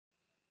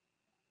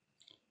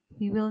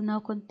We will now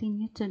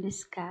continue to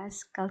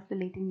discuss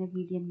calculating the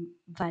median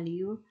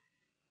value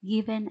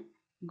given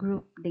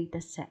group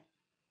dataset.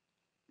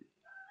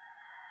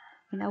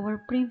 In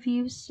our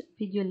previous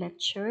video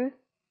lecture,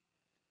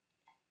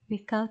 we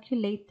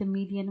calculate the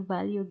median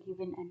value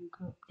given in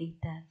group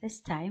data. This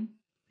time,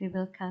 we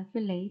will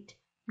calculate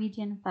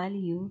median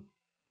value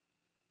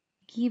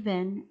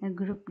given a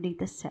group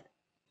dataset.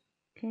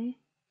 Okay?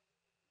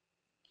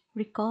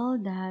 Recall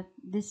that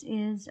this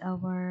is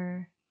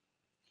our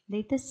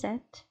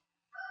dataset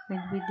when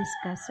we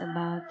discuss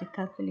about the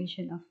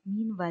calculation of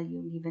mean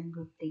value given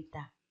group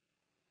data.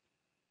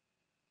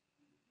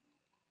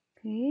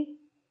 Okay,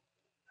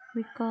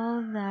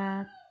 recall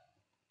that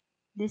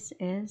this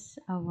is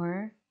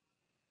our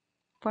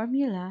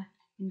formula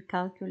in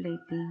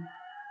calculating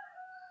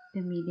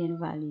the median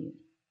value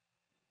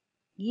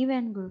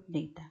given group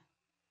data.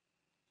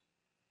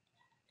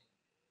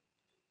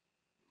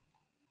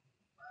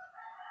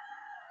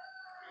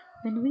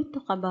 When we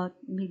talk about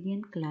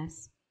median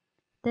class,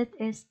 that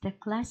is the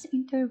class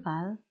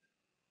interval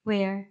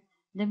where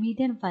the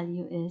median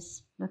value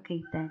is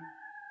located.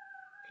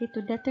 Okay,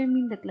 to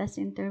determine the class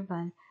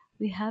interval,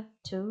 we have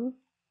to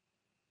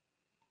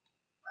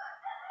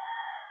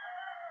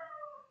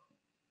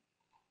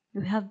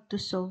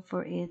solve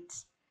for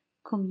its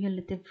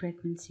cumulative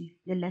frequency,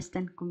 the less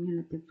than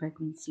cumulative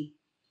frequency.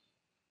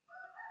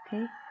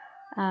 Okay,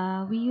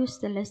 we use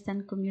the less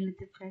than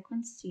cumulative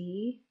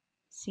frequency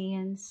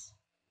since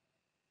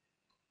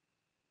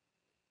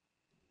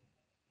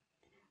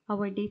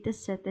our data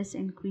set is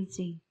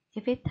increasing.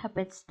 If it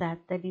happens that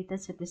the data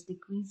set is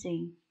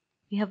decreasing,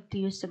 we have to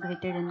use the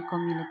greater than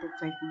cumulative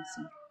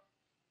frequency.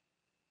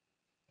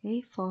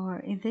 Okay, for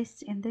in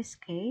this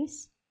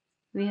case,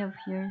 we have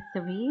here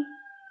 3,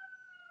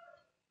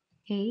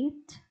 8,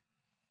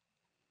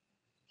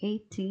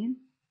 18,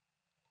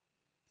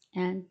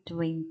 and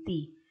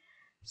 20.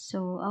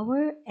 So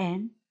our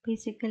n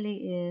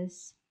basically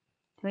is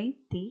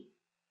 20.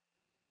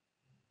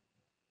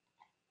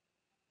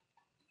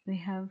 We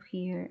have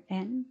here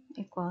n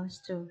equals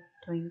to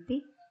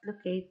 20.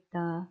 Locate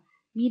the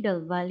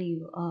middle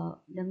value of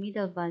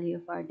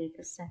our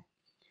data set.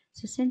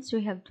 So since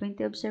we have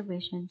 20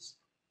 observations,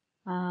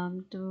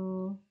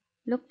 to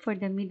look for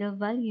the middle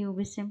value,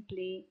 we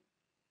simply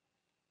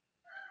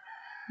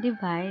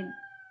divide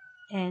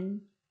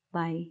n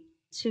by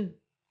 2.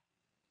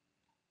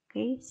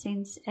 Okay,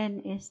 since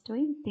n is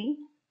 20,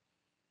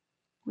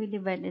 we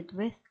divide it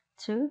with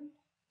 2,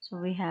 so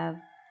we have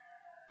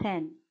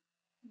 10,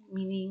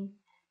 meaning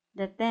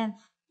the 10th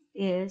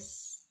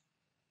is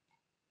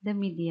the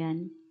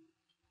median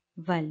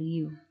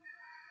value.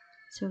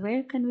 So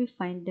where can we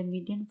find the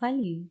median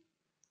value?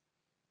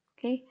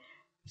 Okay,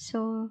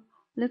 so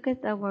look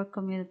at our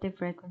cumulative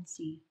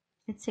frequency.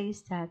 It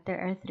says that there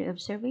are 3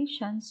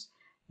 observations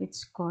with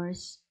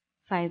scores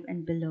 5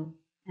 and below,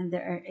 and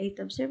there are 8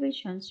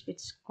 observations with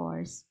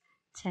scores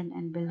 10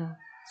 and below.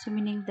 So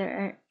meaning there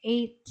are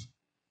 8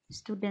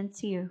 students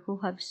here who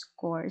have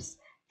scores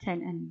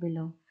 10 and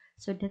below.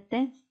 So the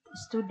 10th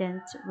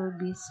student will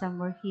be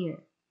somewhere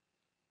here.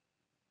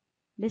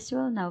 This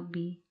will now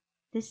be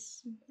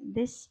this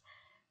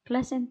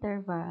class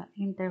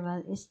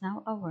interval is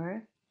now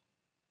our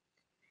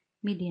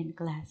median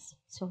class.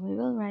 So we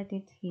will write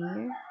it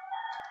here.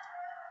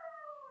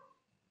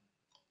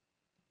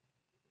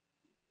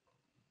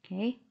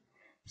 Okay,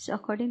 so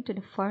according to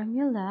the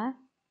formula,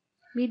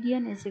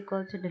 median is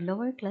equal to the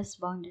lower class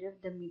boundary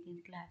of the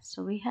median class.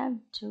 So we have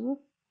to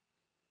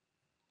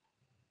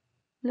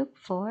look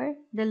for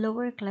the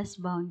lower class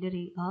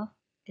boundary of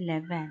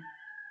 11.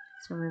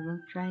 So we will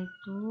try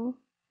to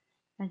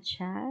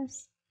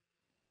adjust.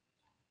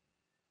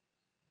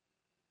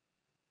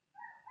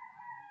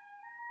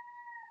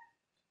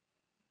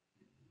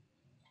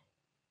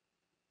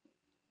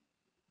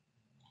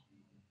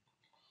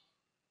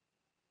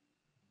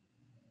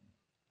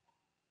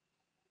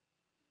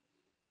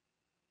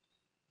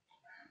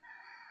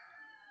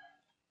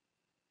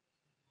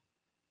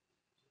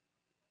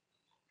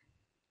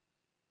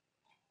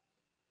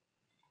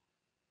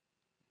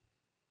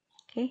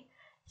 Okay,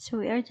 so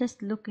we are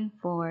just looking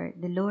for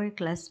the lower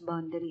class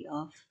boundary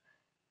of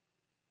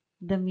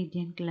the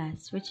median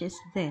class, which is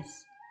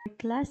this. The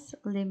class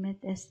limit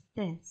is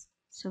this.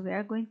 So we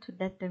are going to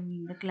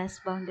determine the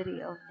class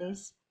boundary of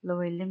this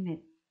lower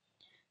limit.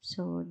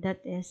 So that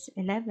is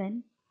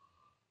 11.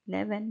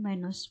 11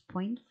 minus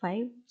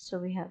 0.5, so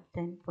we have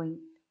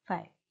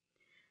 10.5.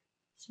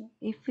 So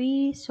if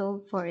we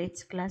solve for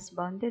its class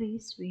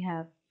boundaries, we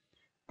have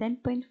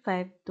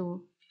 10.5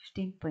 to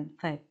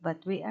 15.5,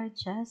 but we're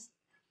just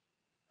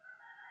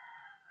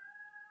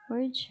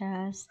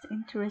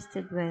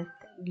interested with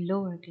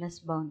lower class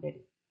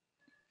boundary.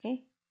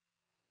 Okay,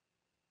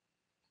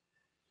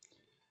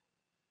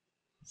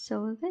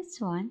 so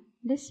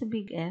this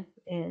big F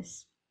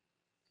is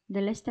the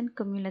less than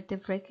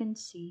cumulative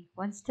frequency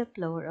one step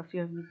lower of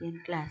your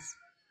median class.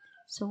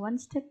 So one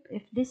step,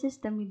 if this is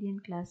the median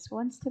class,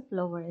 one step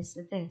lower is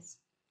this,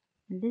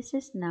 and this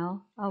is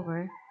now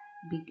our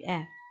big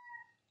F.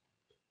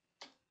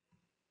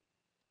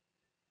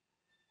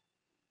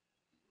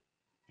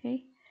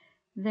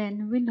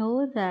 then we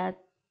know that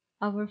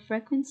our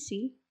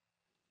frequency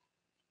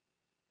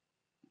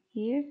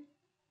here,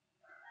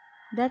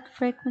 that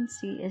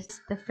frequency is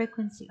the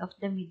frequency of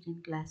the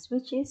median class,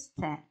 which is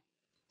 10.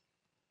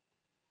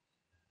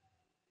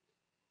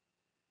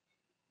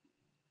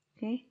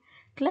 Okay,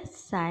 class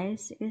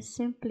size is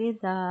simply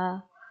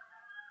the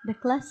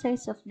class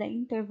size of the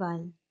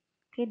interval.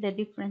 Okay, the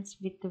difference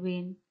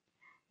between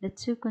the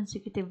two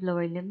consecutive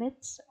lower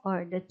limits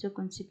or the two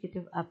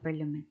consecutive upper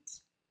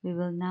limits. We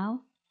will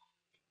now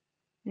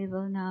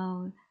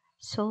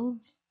solve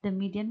the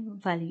median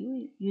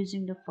value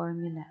using the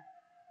formula.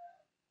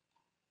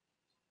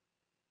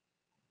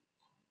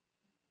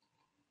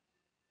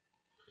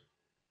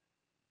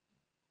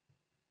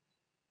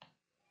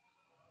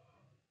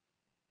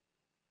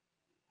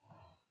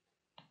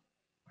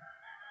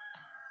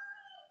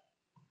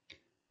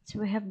 So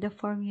we have the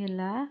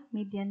formula: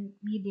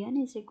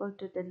 median is equal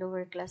to the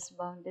lower class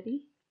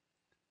boundary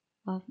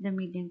of the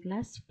median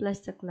class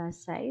plus the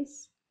class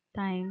size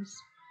times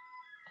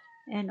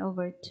n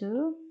over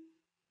 2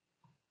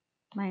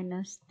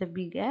 minus the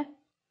big F,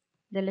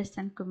 the less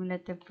than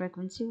cumulative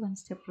frequency one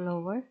step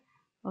lower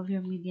of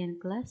your median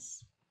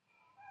class,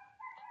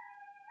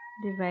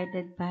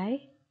 divided by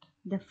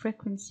the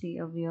frequency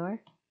of your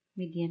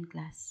median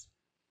class.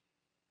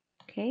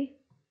 Okay,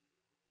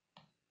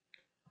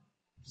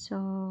 so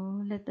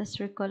let us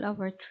recall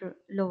our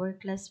lower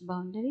class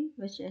boundary,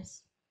 which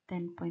is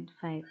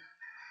 10.5.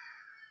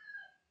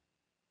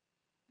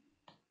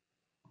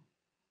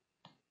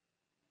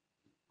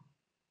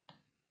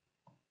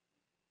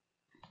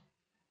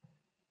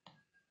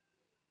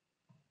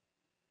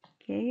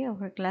 Okay,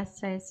 our class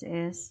size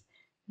is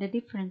the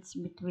difference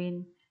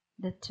between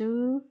the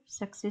two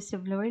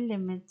successive lower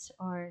limits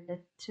or the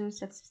two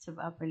successive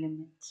upper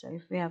limits. So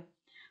if we have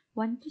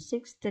 1 to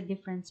 6, the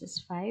difference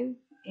is 5,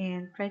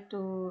 and try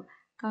to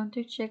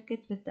counter check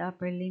it with the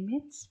upper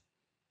limits.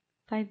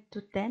 5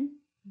 to 10,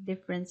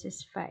 difference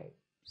is 5.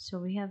 So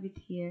we have it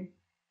here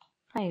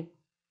 5.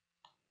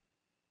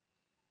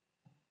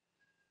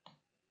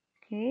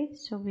 Okay,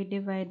 so we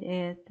divide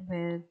it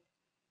with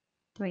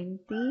 20,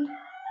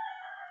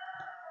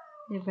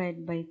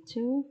 divide by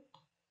 2,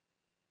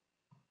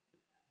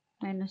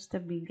 minus the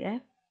big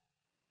F.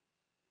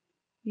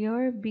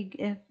 Your big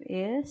F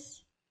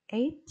is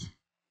 8.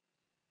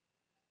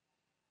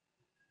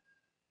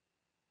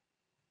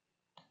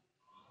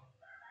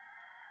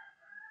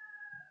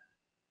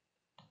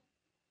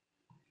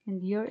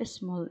 And your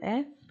small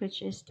f,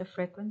 which is the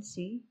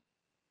frequency,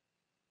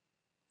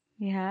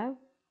 we have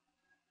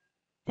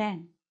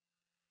 10.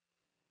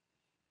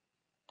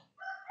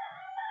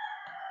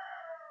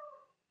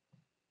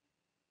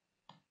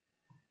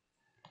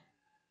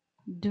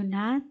 Do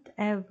not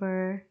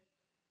ever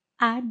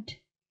add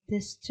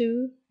this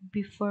 2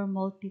 before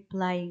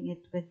multiplying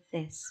it with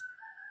this.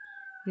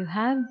 You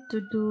have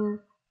to do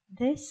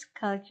this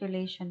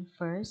calculation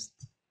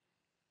first,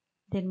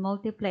 then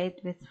multiply it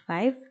with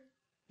 5.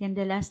 Then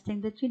the last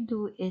thing that you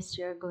do is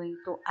you're going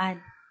to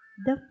add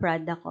the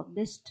product of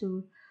these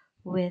 2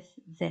 with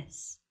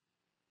this.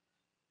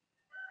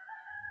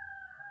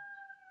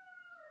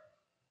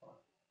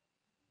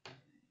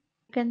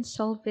 You can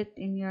solve it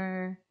in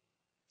your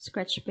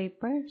scratch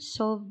paper.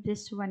 Solve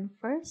this one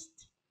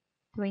first.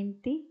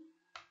 20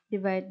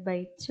 divided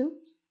by 2,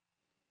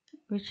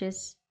 which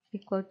is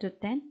equal to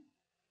 10,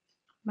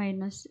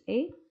 minus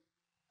 8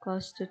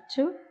 equals to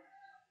 2,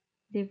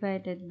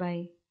 divided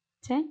by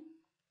 10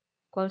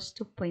 equals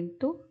to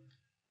 0.2,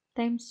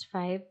 times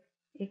 5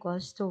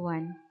 equals to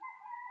 1,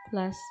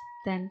 plus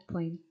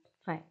 10.5.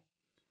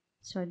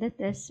 So that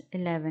is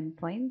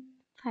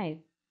 11.5.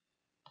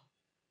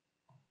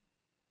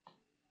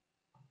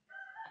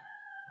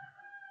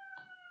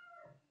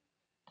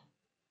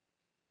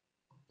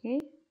 Okay,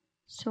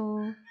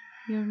 so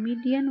your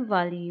median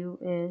value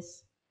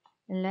is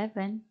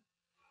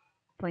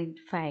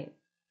 11.5.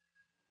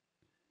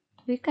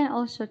 We can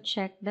also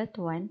check that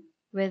one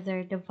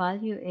whether the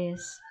value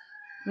is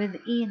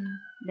within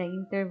the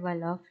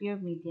interval of your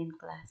median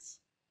class.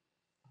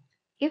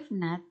 If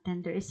not,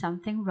 then there is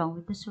something wrong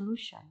with the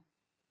solution.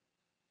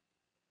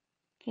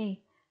 Okay,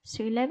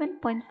 so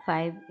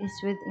 11.5 is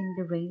within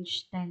the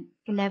range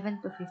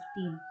 11 to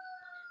 15.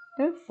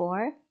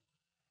 Therefore,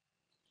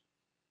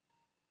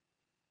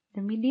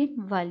 the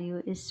median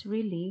value is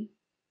really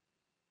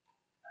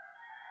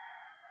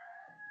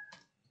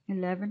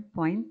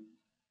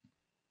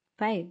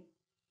 11.5.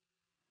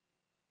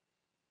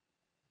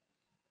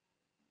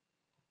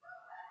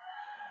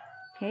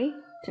 Okay,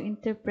 to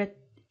interpret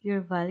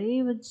your value,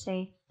 you would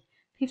say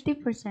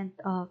 50%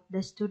 of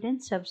the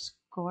students have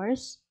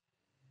scores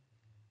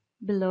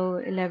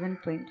below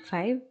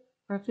 11.5,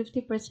 or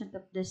 50%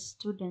 of the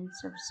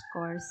students have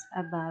scores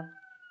above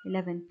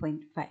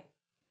 11.5.